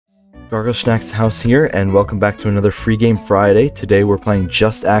Gargle Snacks House here, and welcome back to another Free Game Friday. Today we're playing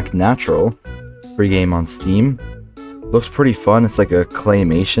Just Act Natural, free game on Steam. Looks pretty fun. It's like a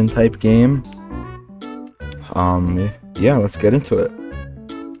claymation type game. Yeah, let's get into it.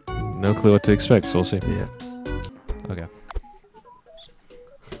 No clue what to expect, so we'll see. Yeah. Okay.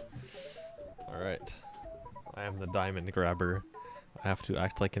 Alright. I am the diamond grabber. I have to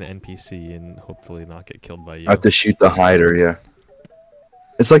act like an NPC and hopefully not get killed by you. I have to shoot the hider, yeah.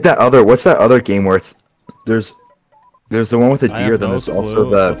 It's like that other, what's that other game where it's, there's the one with the deer, then there's also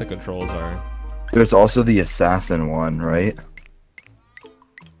what the controls are. There's also the assassin one, right?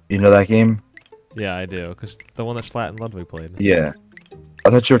 You know that game? Yeah, I do, because the one that Schlatt and Ludwig played. Yeah. I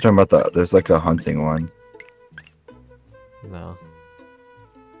thought you were talking about there's like a hunting one. No.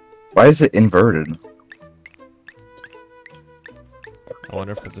 Why is it inverted? I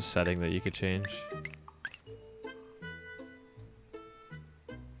wonder if there's a setting that you could change.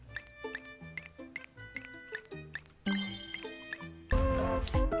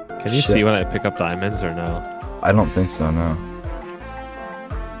 Can you see when I pick up diamonds or no? I don't think so, no.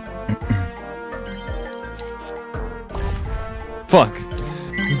 Fuck!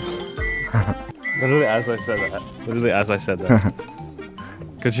 Literally as I said that. Literally as I said that.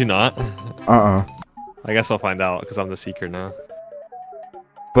 Could you not? Uh-uh. I guess I'll find out because I'm the seeker now.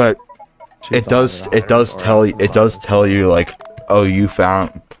 But it does tell you like, oh,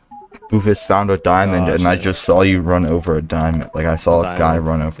 Boofus found a diamond, and I just saw you run over a diamond. Like I saw a guy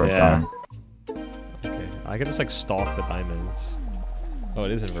run over a diamond. Okay, I can just like stalk the diamonds. Oh,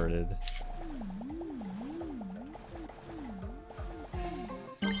 it is inverted.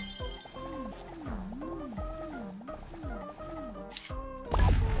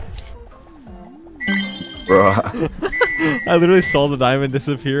 Bruh. I literally saw the diamond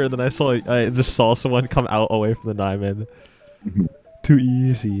disappear, and then I just saw someone come out away from the diamond. Too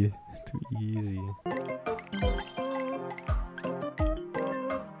easy. Too easy.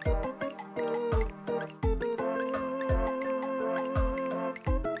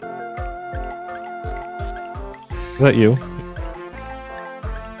 Is that you?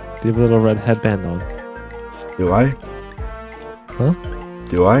 Do you have a little red headband on? Do I? Huh?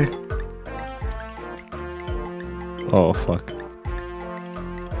 Do I? Oh, fuck.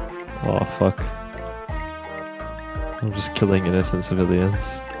 Oh, fuck. I'm just killing innocent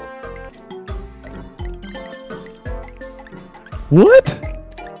civilians. What?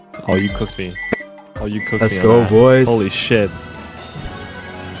 Oh, you cooked me. Oh, you cooked me. Let's go, boys. Holy shit.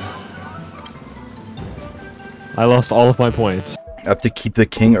 I lost all of my points. I have to keep the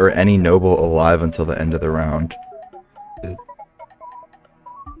king or any noble alive until the end of the round.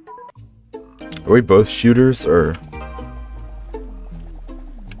 Are we both shooters, or?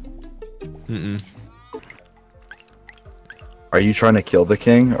 Mm-mm. Are you trying to kill the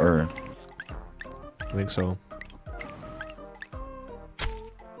king, or? I think so.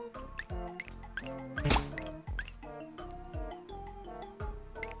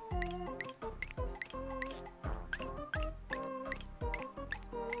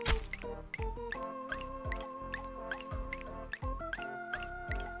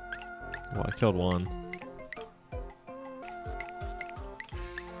 Well, I killed one.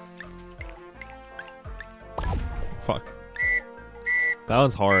 Fuck. That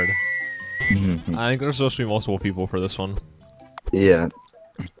one's hard. I think there's supposed to be multiple people for this one. Yeah.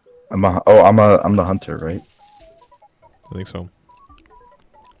 I'm the hunter, right? I think so.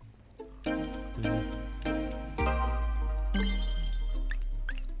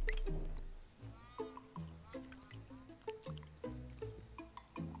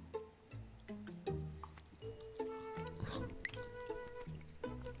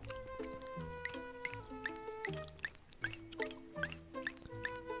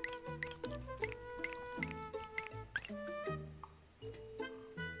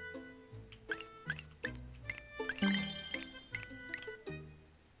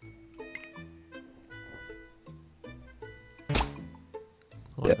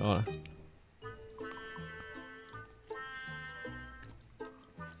 Oh my god.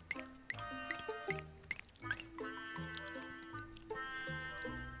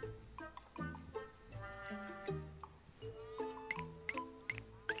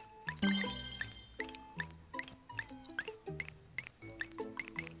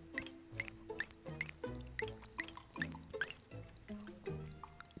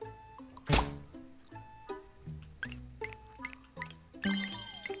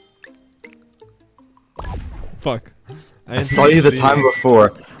 Fuck. I saw you the time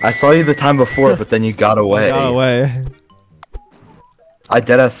before. I saw you the time before, but then you got away. I got away. I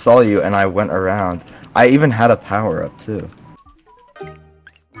deadass saw you and I went around. I even had a power up too.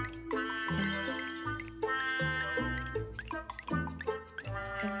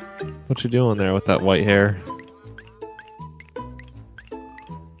 What you doing there with that white hair?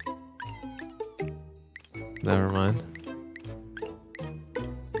 Never mind.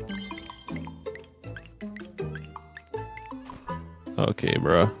 Okay,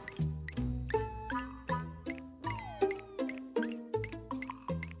 bro.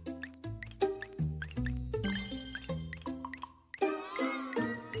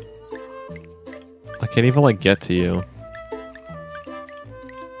 I can't even like get to you.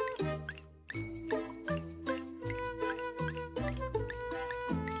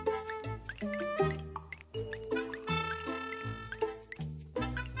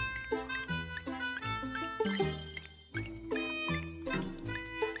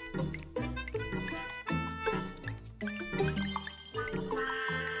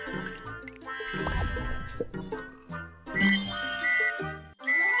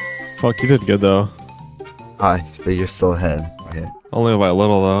 Fuck, you did good though. Hi, but you're still ahead. Okay. Only by a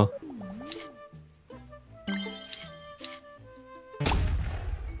little though.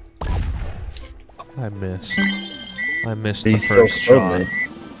 I missed. I missed the first shot.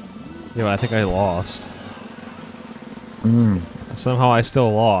 Yeah, I think I lost. Somehow I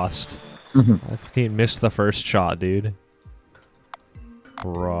still lost. I fucking missed the first shot, dude.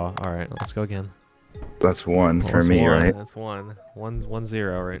 Bruh. Alright, let's go again. That's one for me, right? That's one.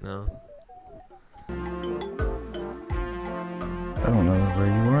 1-0 right now. I don't know where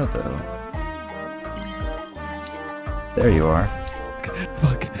you are though. There you are.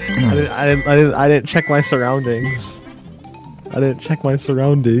 Fuck. I didn't check my surroundings. I didn't check my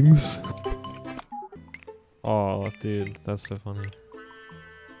surroundings. Oh, dude, that's so funny.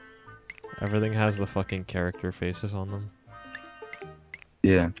 Everything has the fucking character faces on them.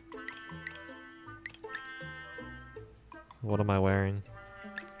 Yeah. What am I wearing?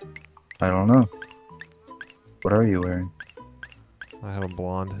 I don't know. What are you wearing? I have a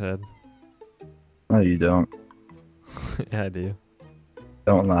blonde head. No, you don't. Yeah, I do.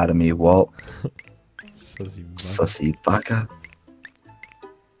 Don't lie to me, Walt. Sussy baka.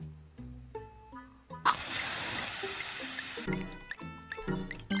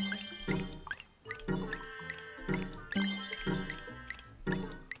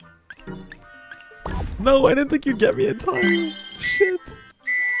 No, I didn't think you'd get me in time. Shit.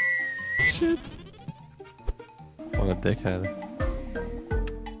 Shit. What a dickhead.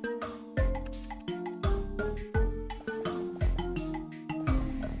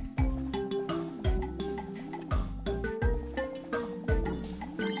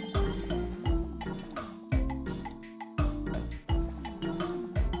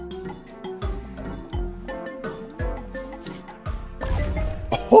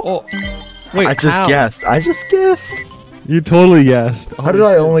 Oh. Wait, I just guessed. I just guessed. You totally guessed. How did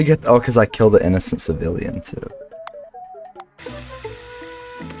I only get? Oh, because I killed an innocent civilian too.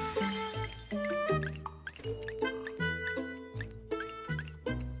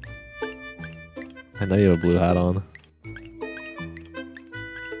 I know you have a blue hat on.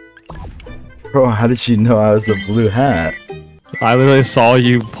 Bro, how did you know I was a blue hat? I literally saw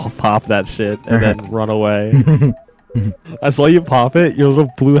you pop that shit and then run away. I saw you pop it, your little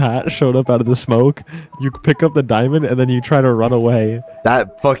blue hat showed up out of the smoke, you pick up the diamond, and then you try to run away.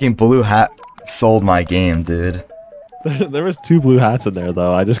 That fucking blue hat sold my game, dude. There was 2 blue hats in there,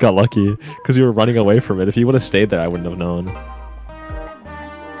 though. I just got lucky, because you were running away from it. If you would have stayed there, I wouldn't have known.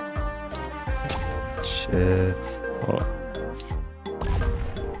 Shit. Oh.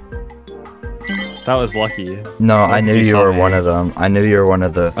 That was lucky. No, I knew you were one of them. I knew you were one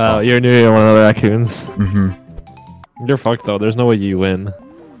of the... Oh, you knew you were one of the raccoons? Mm-hmm. You're fucked though, there's no way you win.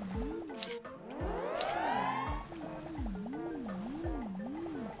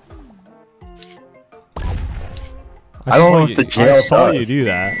 I don't know what the jail does. I saw you do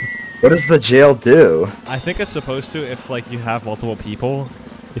that. What does the jail do? I think it's supposed to, if like you have multiple people,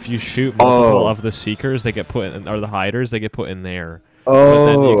 if you shoot multiple of the seekers, they get put in, or the hiders, they get put in there. Oh, but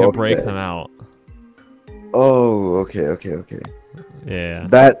then you can break them out. Oh, okay. Yeah.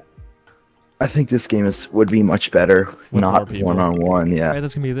 That... I think this game would be much better, with not one-on-one, yeah. Alright,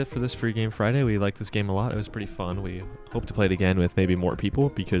 that's gonna be it for this Free Game Friday. We like this game a lot. It was pretty fun. We hope to play it again with maybe more people,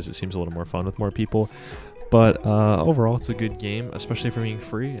 because it seems a little more fun with more people. But overall, it's a good game, especially for being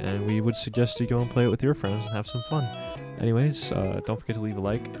free, and we would suggest you go and play it with your friends and have some fun. Anyways, don't forget to leave a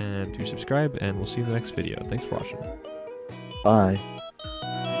like and to subscribe, and we'll see you in the next video. Thanks for watching. Bye.